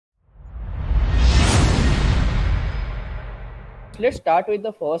let's start with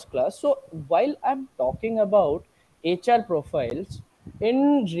the first class. So while I'm talking about HR profiles,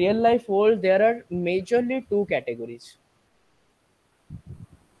 in real life world, there are majorly two categories.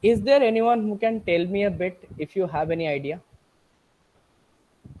 Is there anyone who can tell me a bit if you have any idea?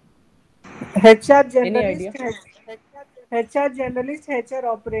 HR Any generalist, idea? HR generalist, HR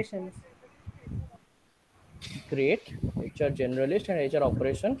operations. Great. HR generalist and HR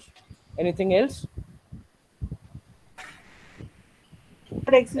operations. Anything else?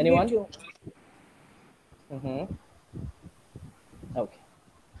 HR Anyone? executive. Mm-hmm. Okay.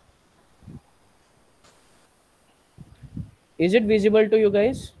 Is it visible to you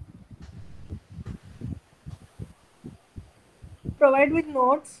guys? Provide with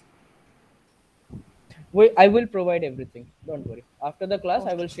notes. I will provide everything. Don't worry. After the class,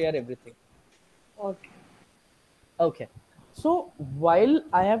 I will Okay. share everything. Okay. Okay. So while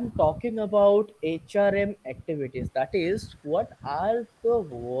I am talking about HRM activities, that is what are the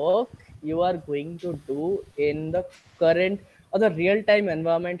work you are going to do in the current or the real-time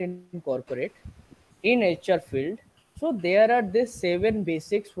environment in corporate in HR field. So there are these 7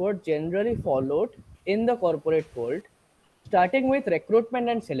 basics were generally followed in the corporate world, starting with recruitment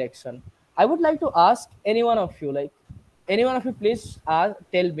and selection. I would like to ask any one of you, like any one of you, please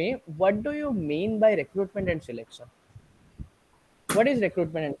tell me what do you mean by recruitment and selection? What is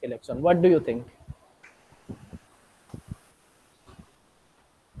recruitment and selection? What do you think?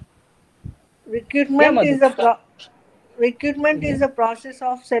 Yeah, Recruitment Madhu. is the recruitment Hmm. is the process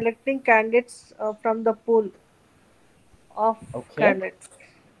of selecting candidates from the pool of Okay, candidates.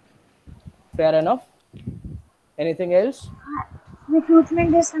 fair enough. Anything else?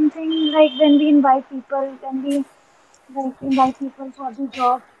 Recruitment is something like when we invite people, when we like invite people for the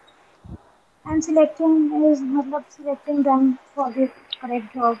job, and selecting is matlab selecting them for the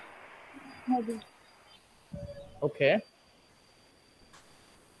correct job, maybe. Okay.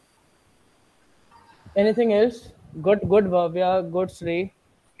 Anything else? Good, Bhavya. Good, Sri.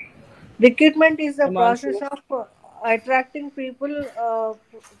 Recruitment is the process Himanshu. of attracting people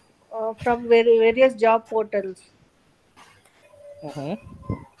from various job portals. Mm-hmm.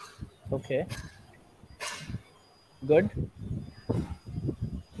 Okay. Good.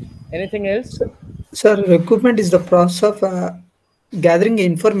 Anything else? So, sir, recruitment is the process of gathering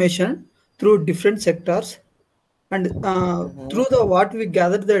information through different sectors, and Mm-hmm. through the what we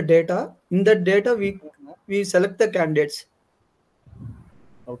gather the data. In that data, we select the candidates.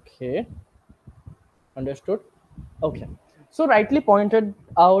 Okay. Understood. Okay. So rightly pointed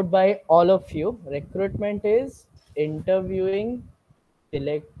out by all of you, recruitment is interviewing,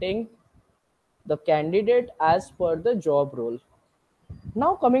 selecting the candidate as per the job role.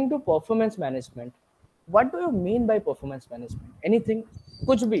 Now coming to performance management. What do you mean by performance management? Anything,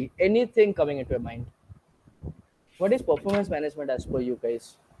 could be anything coming into your mind. What is performance management as per you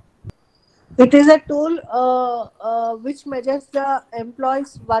guys? It is a tool which measures the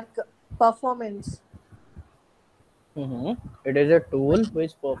employee's work performance. Mm-hmm. It is a tool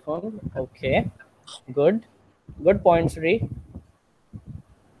which performs. Okay, good, good points, Sri.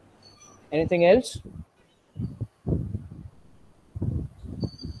 Anything else?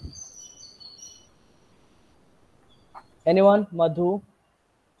 Anyone? Madhu,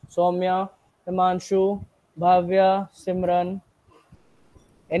 Soumya, Himanshu, Bhavya, Simran.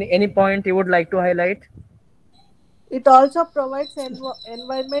 Any point you would like to highlight? It also provides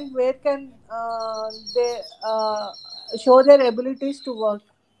environment where can they show their abilities to work.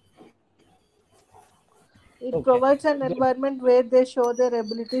 It Okay, provides an good. environment where they show their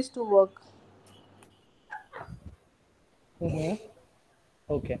abilities to work. Mm-hmm.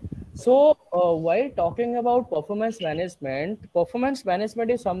 Okay. So, while talking about performance management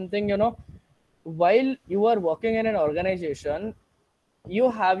is something, while you are working in an organization,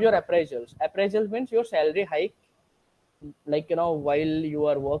 you have your appraisals. Appraisal means your salary hike, like, while you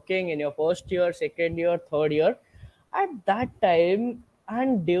are working in your first year, second year, third year. At that time,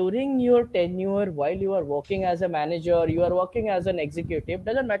 and during your tenure, while you are working as a manager, you are working as an executive,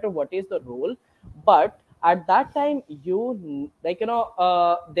 doesn't matter what is the role, but at that time you, like,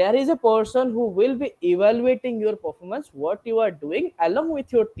 there is a person who will be evaluating your performance, what you are doing along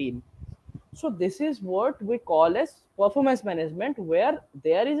with your team. So this is what we call as performance management, where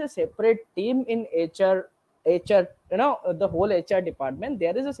there is a separate team in HR, the whole HR department.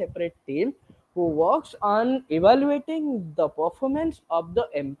 There is a separate team who works on evaluating the performance of the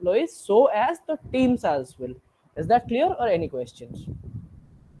employees, so as the teams as well. Is that clear, or any questions?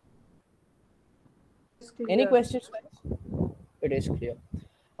 It's Any clear. questions, guys? It is clear.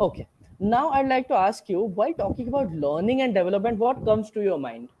 Okay. Now I'd like to ask you, while talking about learning and development, what comes to your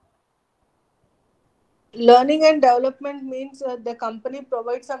mind? Learning and development means the company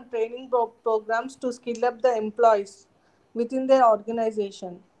provides some training programs to skill up the employees within their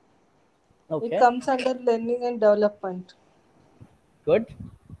organization. It Okay, comes under learning and development. good.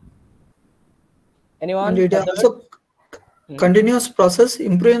 And Anyone it other? also Hmm? continuous process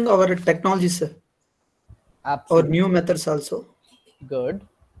improving our technologies, our new Absolutely. methods also. Good.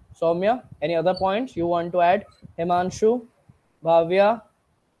 Soumya, any other points you want to add? Himanshu, Bhavya,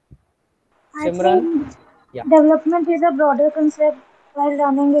 I Simran? think Yeah. development is a broader concept, while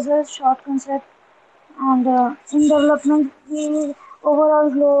learning is a short concept. And in development, we overall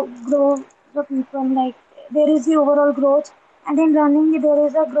grow the people. Like there is the overall growth, and in learning, there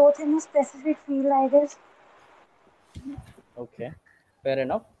is a growth in a specific field. I guess. Okay. Fair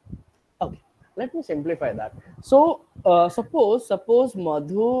enough. Okay. Let me simplify that. So, suppose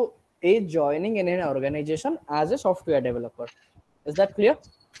Madhu is joining in an organization as a software developer. Is that clear?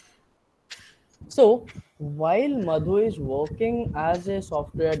 So, while Madhu is working as a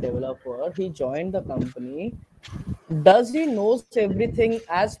software developer, he joined the company. Does he knows everything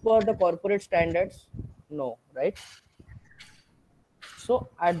as per the corporate standards? No, right? So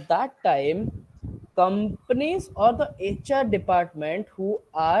at that time, companies or the HR department who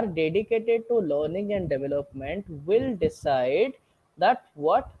are dedicated to learning and development will decide that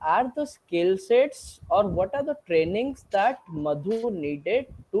what are the skill sets or what are the trainings that Madhu needed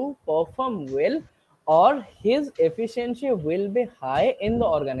to perform well, or his efficiency will be high in the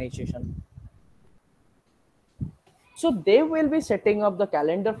organization. So they will be setting up the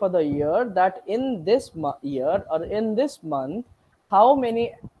calendar for the year, that in this year or in this month, how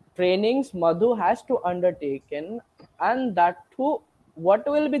many trainings Madhu has to undertaken, and that too, what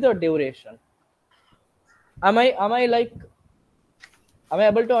will be the duration. Am I like, am I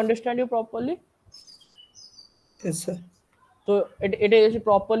able to understand you properly? Yes, sir. So it is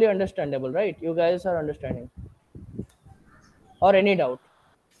properly understandable, right? You guys are understanding, or any doubt?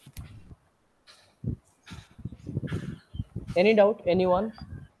 Any doubt? Anyone?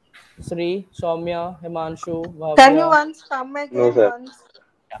 Sri, Soumya, Himanshu, Can you Bhavya. once come No, again sir. once?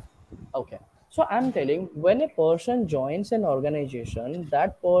 Yeah. Okay. So I'm telling, when a person joins an organization,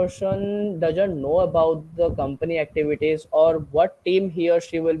 that person doesn't know about the company activities or what team he or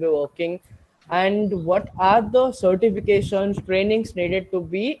she will be working, and what are the certifications, trainings needed to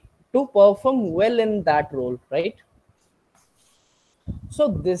be to perform well in that role, right? So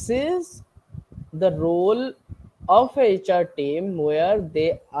this is the role of a HR team, where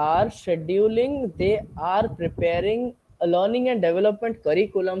they are scheduling, they are preparing a learning and development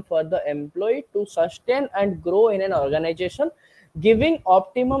curriculum for the employee to sustain and grow in an organization, giving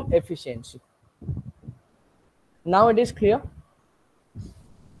optimum efficiency. Now it is clear,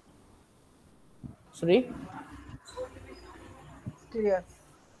 Sri? Clear.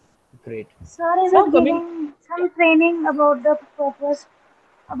 Great. Sir, is Now it coming, giving yeah, some training about the purpose,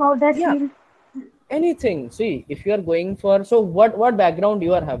 about that yeah, field? anything. See, if you are going for, so what background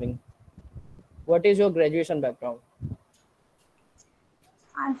you are having? What is your graduation background?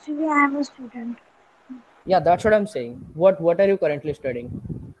 Actually, I am a student. Yeah, that's what I'm saying. What are you currently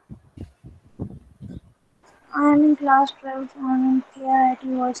studying? I am in class 12th. I am in KIT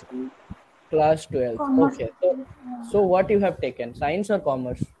University, Class 12th. commerce, Okay. So what you have taken? Science or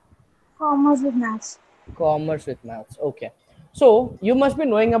commerce? commerce with maths. Commerce with maths. Okay. So you must be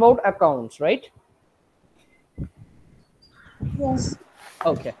knowing about accounts, right? Yes,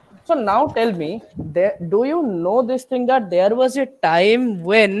 Okay. So now tell me, do you know this thing, that there was a time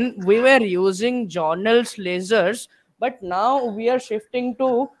when we were using journals, lasers, but now we are shifting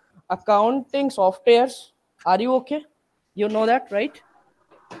to accounting softwares? Are you okay? You know that, right?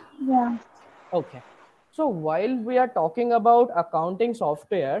 yeah, Okay. So while we are talking about accounting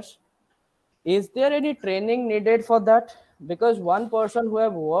softwares, is there any training needed for that? Because one person who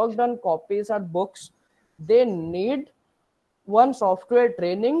have worked on copies or books, they need one software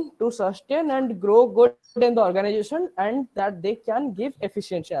training to sustain and grow good in the organization, and that they can give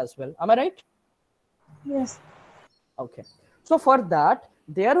efficiency as well. Am I right? yes, Okay. So for that,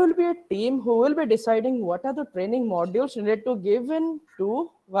 there will be a team who will be deciding what are the training modules needed to give in to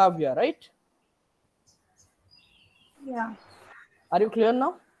Vavya, right? yeah, Are you clear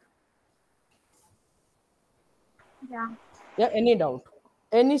now? yeah. Yeah, any doubt?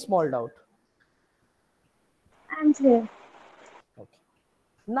 Any small doubt? I'm clear. Okay.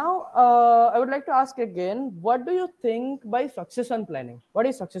 Now, I would like to ask again, what do you think by succession planning? What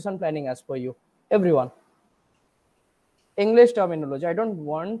is succession planning as per you? Everyone. English terminology. I don't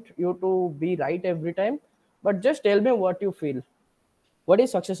want you to be right every time, but just tell me what you feel. What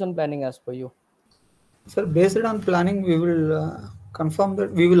is succession planning as per you? So based on planning, we will confirm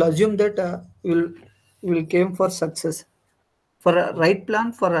that we will assume that we will will came for success, for a right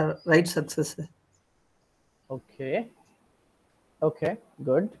plan, for a right success. Okay. Okay.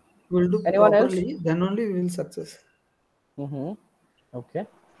 Good. We'll do Anyone else? properly, then only we will success. Mm-hmm. Okay.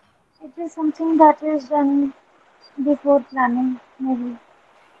 It is something that is done before planning, maybe.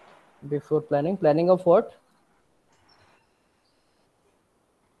 Before planning. Planning of what?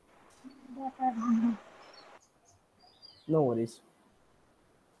 That I don't know. No worries.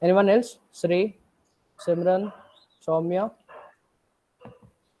 Anyone else? Sri, Simran, Soumya?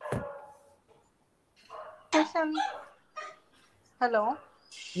 Succession. Hello.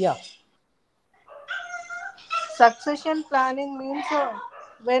 Yeah. Succession planning means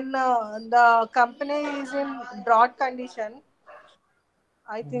when the company is in drought condition.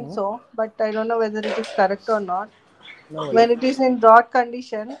 I think Mm-hmm. so, but I don't know whether it is correct or not. No worries. When it is in drought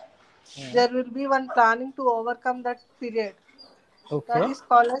condition, Mm. there will be one planning to overcome that period. That Okay. is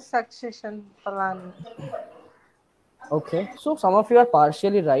called as succession planning. Okay. So some of you are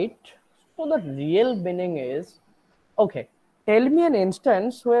partially right. So the real meaning is okay. Tell me an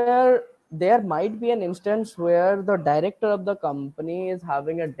instance where there might be an instance where the director of the company is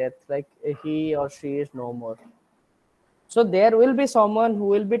having a death, like he or she is no more. So there will be someone who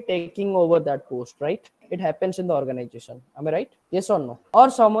will be taking over that post, right? It happens in the organization. Am I right? Yes or no? Or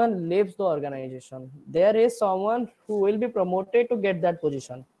someone leaves the organization. There is someone who will be promoted to get that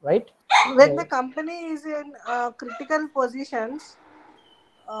position, right? When the Right. company is in critical positions,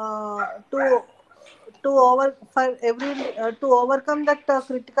 to over for every to overcome that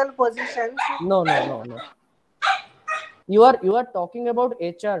critical positions. No, no, no, no. You are talking about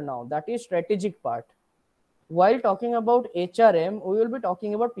HR now. That is strategic part. While talking about HRM, we will be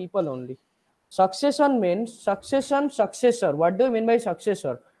talking about people only. Succession means succession, successor. What do you mean by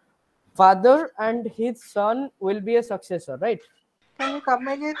successor? Father and his son will be a successor, right? Can you come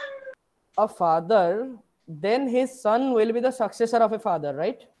again? A father, then his son will be the successor of a father,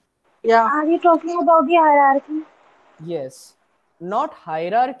 right? Yeah. Are you talking about the hierarchy? Yes, not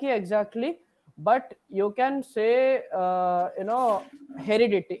hierarchy exactly, but you can say,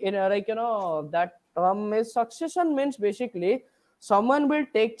 heredity. Like, that term is succession means basically someone will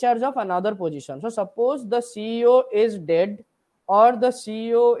take charge of another position. So suppose the CEO is dead or the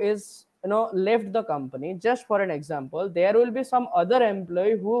CEO is, left the company. Just for an example, there will be some other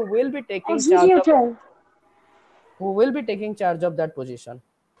employee Executive. who will be taking charge of that position.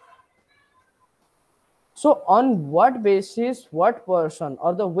 So, on what basis, what person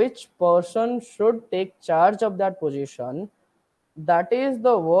or the which person should take charge of that position? That is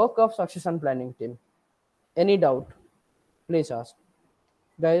the work of succession planning team. Any doubt? Please ask,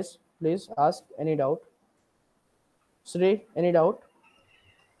 guys. Please ask. Any doubt? Sri, any doubt?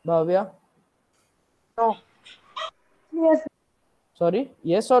 Bhavya, No. Yes, sorry.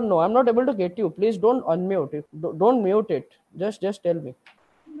 Yes or no? I'm not able to get you. Please don't unmute it. Don't mute it. Just tell me.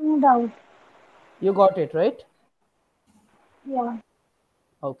 no doubt. You got it right? Yeah.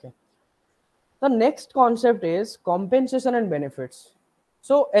 Okay. The next concept is compensation and benefits.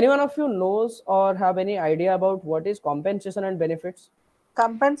 So, any one of you knows or have any idea about what is compensation and benefits?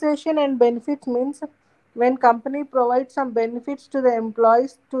 Compensation and benefits means when company provides some benefits to the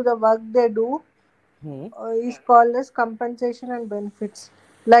employees to the work they do, Hmm. is called as compensation and benefits.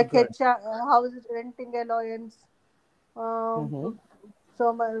 Like Good. HR, house renting allowance, Mm-hmm.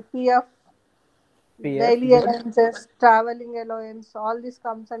 PF, PF. daily Good. allowances, traveling allowance, all this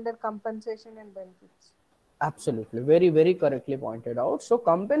comes under compensation and benefits. Absolutely. Very, very correctly pointed out. So,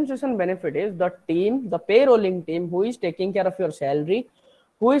 compensation benefit is the team, the payrolling team who is taking care of your salary,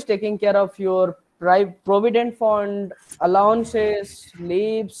 who is taking care of your provident fund, allowances,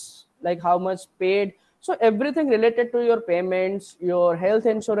 leaves, like how much paid. So, everything related to your payments, your health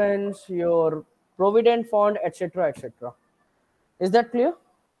insurance, your provident fund, etc. etc. Is that clear?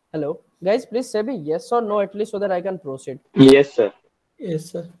 Hello. Guys, please say me yes or no at least so that I can proceed. Yes, sir. Yes,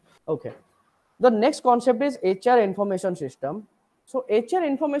 sir. Okay. The next concept is HR information system. So HR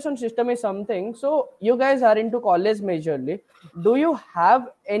information system is something. So you guys are into college majorly. Do you have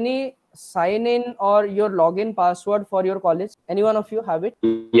any sign in or your login password for your college? Any one of you have it?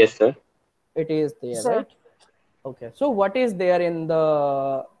 Yes, sir. It is Yes, there, sir. right? Okay. So what is there in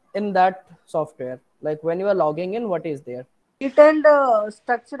that software? Like when you are logging in, what is there? Detailed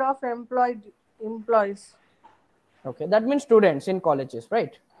structure of employees. Okay. That means students in colleges,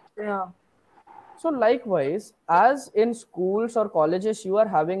 right? Yeah. So likewise, as in schools or colleges, you are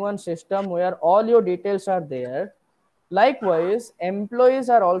having one system where all your details are there. Likewise, employees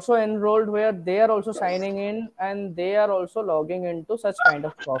are also enrolled where they are also signing in and they are also logging into such kind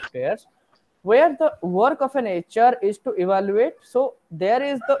of softwares. where the work of an HR is to evaluate. So there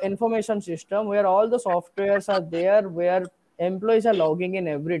is the information system where all the softwares are there, where employees are logging in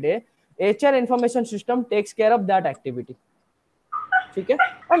every day. HR information system takes care of that activity. Okay.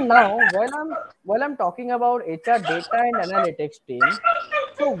 And now while I'm talking about HR data and analytics team,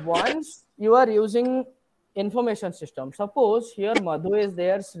 so once you are using information system, suppose here Madhu is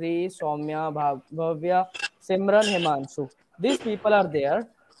there, Sri, Soumya, Bhavya, Simran, Himanshu. These people are there.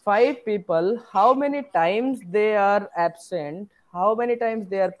 Five people. How many times they are absent? How many times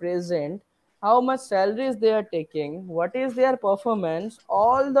they are present? How much salaries they are taking? What is their performance?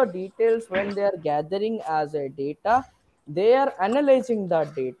 All the details when they are gathering as a data, they are analyzing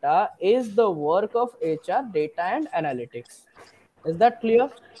that data is the work of HR data and analytics. Is that clear?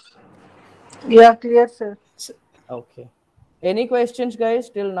 Yeah, clear, sir. Okay. Any questions,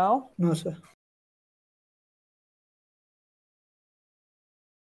 guys, till now? No, sir.